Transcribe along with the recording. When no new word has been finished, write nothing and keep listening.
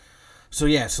So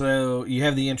you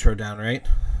have the intro down, right?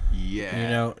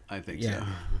 Yeah, I think so.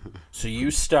 So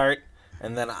you start,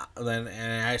 and then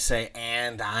I say,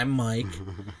 and I'm Mike,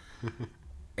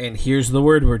 and here's the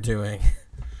word we're doing.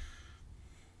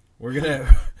 We're gonna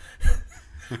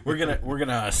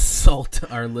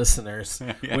assault our listeners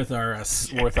with our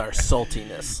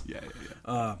saltiness.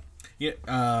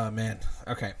 Man.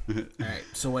 Okay. All right.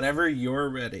 So whenever you're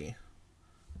ready,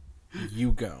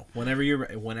 you go. Whenever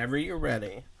you're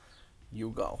ready, you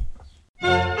go.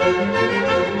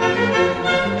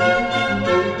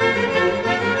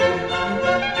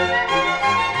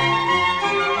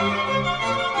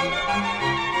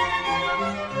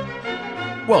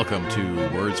 Welcome to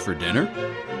Words for Dinner.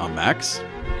 I'm Max.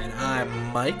 And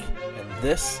I'm Mike, and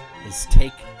this is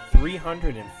take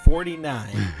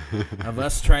 349 of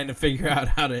us trying to figure out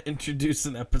how to introduce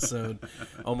an episode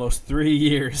almost 3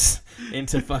 years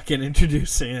into fucking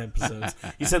introducing episodes.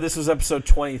 You said this was episode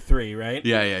 23, right?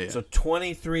 Yeah. So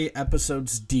 23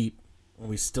 episodes deep, and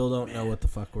we still don't know what the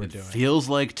fuck we're doing. Feels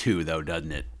like 2, though,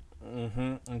 doesn't it?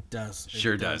 Mm-hmm. It does.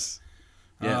 Sure does.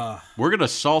 Yeah. We're going to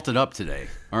salt it up today,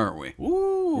 aren't we?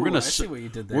 Ooh, I see what you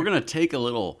did there. We're going to take a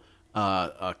little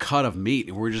a cut of meat,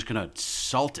 and we're just going to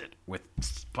salt it with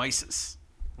spices.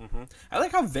 Mm-hmm. I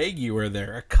like how vague you were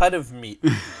there. A cut of meat.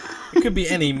 It could be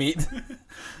any meat.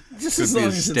 Just Could as long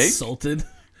as it's salted.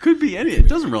 Could be any. It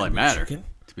doesn't really matter, chicken.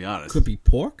 To be honest. Could be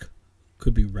pork.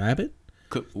 Could be rabbit.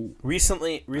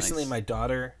 Recently, nice. my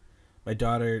daughter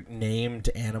named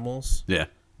animals. Yeah.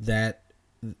 That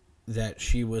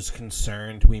she was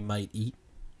concerned we might eat.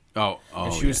 Oh.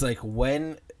 And she was like,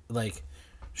 when, like,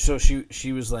 so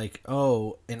she was like,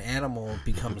 oh, an animal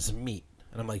becomes meat,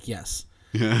 and I'm like, yes.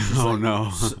 Yeah. No.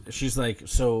 She's like,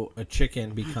 so a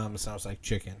chicken becomes. I was like,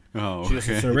 chicken. Oh, she goes,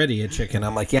 it's already a chicken.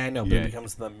 I'm like, yeah, I know, but it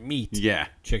becomes the meat. Yeah.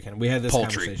 Chicken. We had this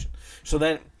conversation. So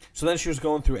then she was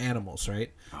going through animals,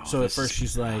 right? Oh, so at first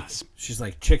she's like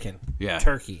chicken. Yeah.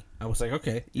 Turkey. I was like,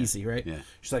 okay, easy, right? Yeah.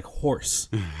 She's like horse.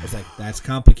 I was like, that's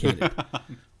complicated.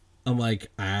 I'm like,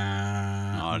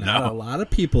 not a lot of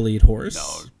people eat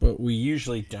horse, but we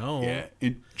usually don't. Yeah.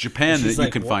 In Japan, you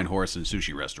like, can find horse in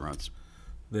sushi restaurants.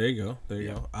 There you go.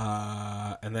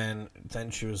 And then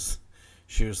she was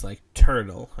like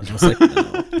turtle, and I was like,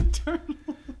 no. Turtle.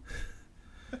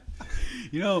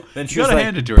 Then she you was gotta like,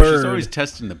 hand it to her. bird. She's always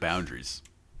testing the boundaries.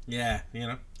 Yeah,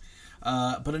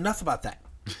 But enough about that.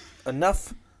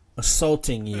 Enough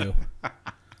assaulting you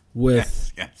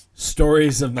with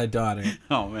stories of my daughter.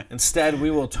 Oh man. Instead, we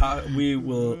will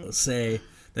say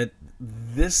that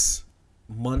this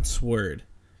month's word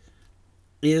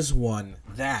is one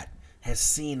that has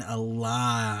seen a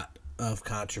lot of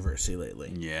controversy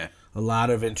lately. Yeah. A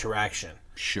lot of interaction.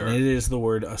 Sure. And it is the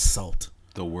word assault.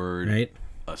 The word right?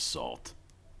 Assault.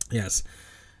 Yes.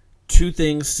 2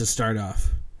 things to start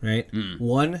off, right?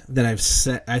 One that I've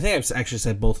said, I think I've actually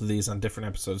said both of these on different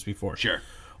episodes before. Sure.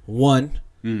 One,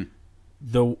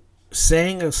 the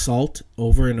saying assault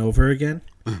over and over again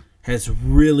has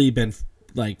really been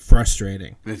like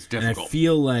frustrating. It's difficult.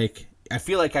 And I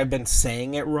feel like I've been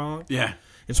saying it wrong. Yeah.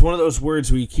 It's one of those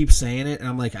words where you keep saying it, and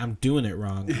I'm like, I'm doing it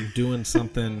wrong. I'm doing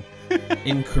something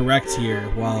incorrect here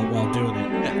while doing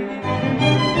it.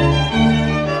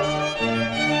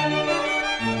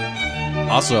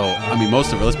 Also,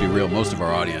 let's be real, most of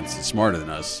our audience is smarter than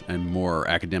us and more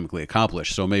academically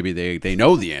accomplished, so maybe they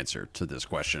know the answer to this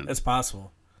question. That's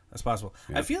possible.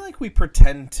 Yeah. I feel like we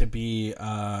pretend to be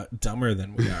dumber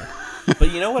than we are.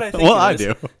 But you know what I think I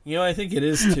do. You know what I think it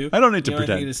is, too? I don't need to pretend.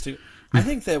 pretend. I think it is, too. I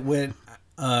think that when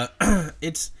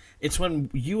it's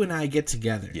when you and I get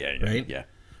together, right? Yeah.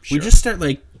 Sure. We just start,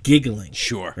 like, giggling.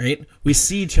 Sure. Right? We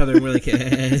see each other and we're like,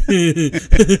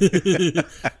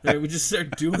 right? We just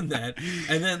start doing that.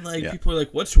 And then, like, people are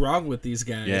like, what's wrong with these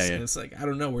guys? Yeah. And it's like, I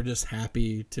don't know. We're just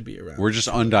happy to be around. We're just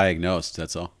undiagnosed,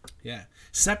 that's all. Yeah.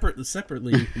 Separately,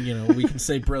 we can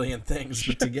say brilliant things,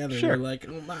 but together we're like,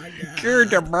 oh, my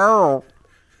God.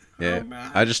 Yeah.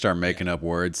 I just start making up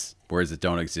words that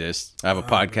don't exist. I have a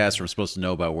podcast where I'm supposed to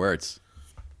know about words.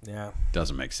 Yeah.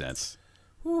 Doesn't make sense.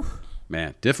 Whew.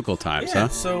 Man, difficult times, Yeah, huh?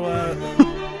 so,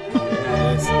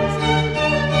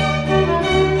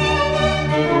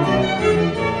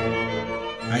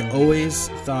 I always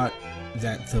thought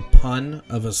that the pun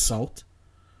of assault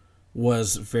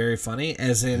was very funny,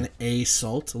 as in a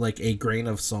salt, like a grain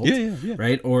of salt, Yeah.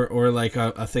 right? Or like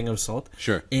a thing of salt.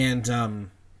 Sure. And I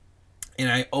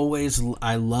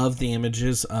love the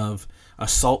images of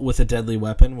assault with a deadly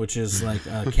weapon, which is like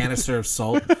a canister of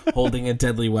salt holding a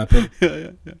deadly weapon. Yeah.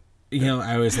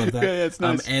 I always love that. Yeah, it's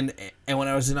nice. And when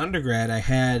I was in undergrad, I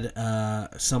had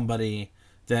somebody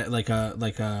that like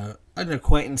a an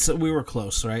acquaintance. We were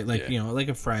close, right? Like, Yeah. like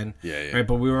a friend. Yeah. Right,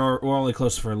 but we're only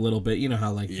close for a little bit. You know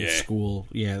how, like, Yeah. school,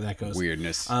 that goes.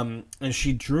 Weirdness. And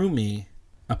she drew me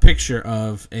a picture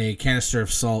of a canister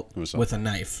of salt with a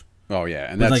knife. Oh,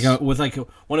 yeah. And With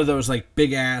one of those, like,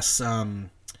 big-ass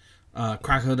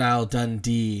Crocodile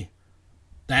Dundee.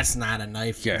 That's not a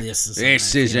knife. Yeah. This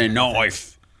is a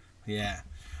knife. Yeah.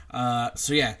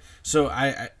 So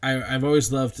I've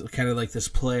always loved kind of like this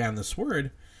play on this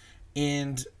word,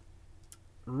 and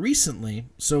recently,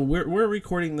 so we're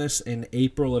recording this in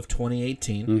April of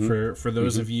 2018 for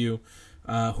those of you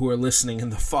who are listening in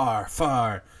the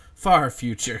far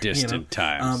future, Distant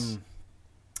times.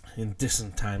 In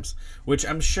distant times, which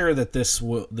I'm sure that this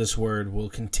word will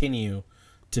continue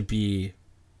to be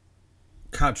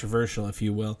controversial, if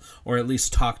you will, or at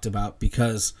least talked about,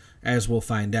 because as we'll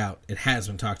find out, it has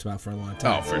been talked about for a long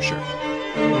time. Oh, for sure.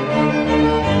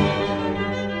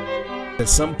 At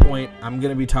some point, I'm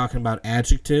going to be talking about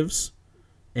adjectives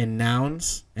and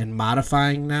nouns and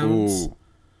modifying nouns. Ooh.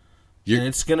 And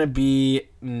it's going to be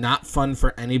not fun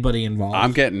for anybody involved.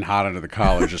 I'm getting hot under the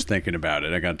collar just thinking about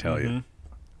it, I gotta tell you.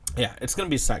 Yeah, it's going to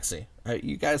be sexy.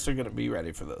 You guys are going to be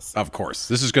ready for this. Of course.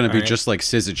 This is going to be just like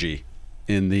syzygy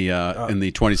in the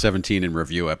 2017 in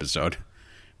review episode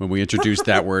when we introduced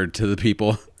that word to the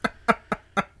people.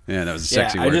 Yeah, that was a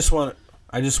sexy word.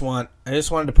 I just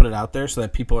wanted to put it out there so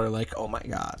that people are like, "Oh my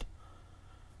god."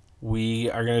 We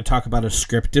are going to talk about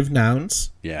descriptive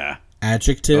nouns,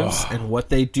 adjectives, and what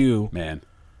they do, man,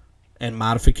 and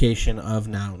modification of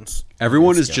nouns.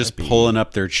 Everyone is just pulling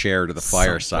up their chair to the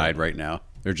fireside right now.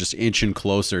 They're just inching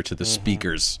closer to the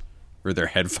speakers or their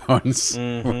headphones,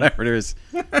 whatever it is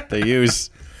they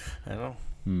use. I know.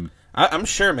 I'm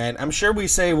sure, man. I'm sure we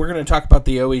say we're going to talk about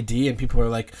the OED, and people are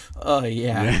like, "Oh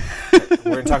yeah, we're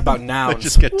going to talk about nouns."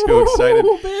 Just get too excited.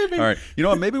 Baby. All right, you know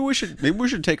what? Maybe we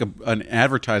should take an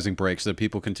advertising break so that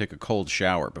people can take a cold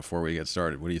shower before we get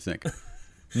started. What do you think?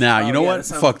 Nah, you know what?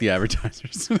 Fuck the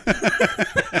advertisers.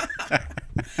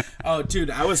 Oh, dude,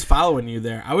 I was following you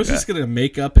there. I was just going to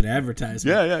make up an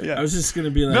advertisement. Yeah. I was just going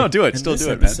to be like... No, do it. Still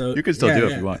do it, man. You can still do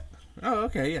it if you want. Oh,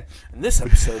 okay, yeah. And this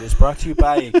episode is brought to you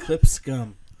by Eclipse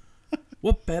Gum.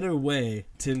 What better way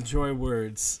to enjoy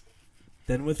words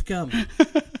than with gum?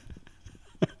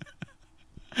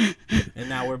 And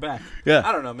now we're back. Yeah.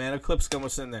 I don't know, man. Eclipse Gum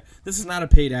was in there. This is not a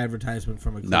paid advertisement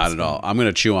from Eclipse Not Gum. at all. I'm going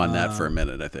to chew on that for a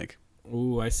minute, I think.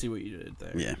 Ooh, I see what you did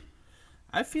there. Yeah.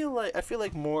 I feel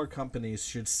like more companies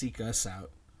should seek us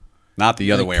out. Not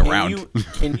the other way around.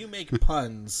 Can you make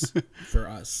puns for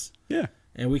us? Yeah.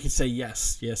 And we can say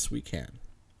yes, we can.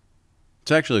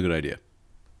 It's actually a good idea.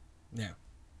 Yeah.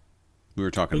 We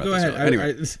were talking about go this ahead. earlier.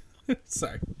 Anyway.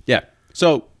 Sorry. Yeah.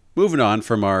 So, moving on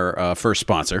from our first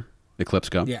sponsor, Eclipse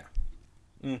Gum. Yeah.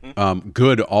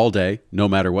 Good all day, no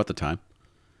matter what the time.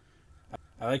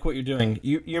 I like what you're doing.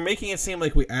 You're making it seem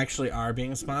like we actually are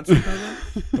being sponsored by them.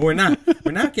 We're not.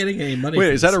 We're not getting any money.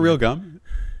 Wait, is that a real gum?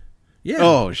 Yeah.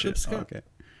 Oh, shit. Oh, okay.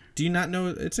 Do you not know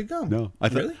it's a gum? No.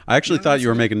 Really? I actually thought you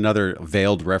were making another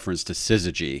veiled reference to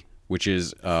syzygy, which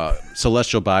is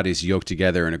celestial bodies yoked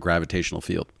together in a gravitational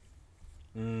field.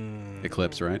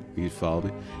 Eclipse, right? You follow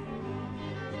me?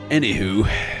 Anywho.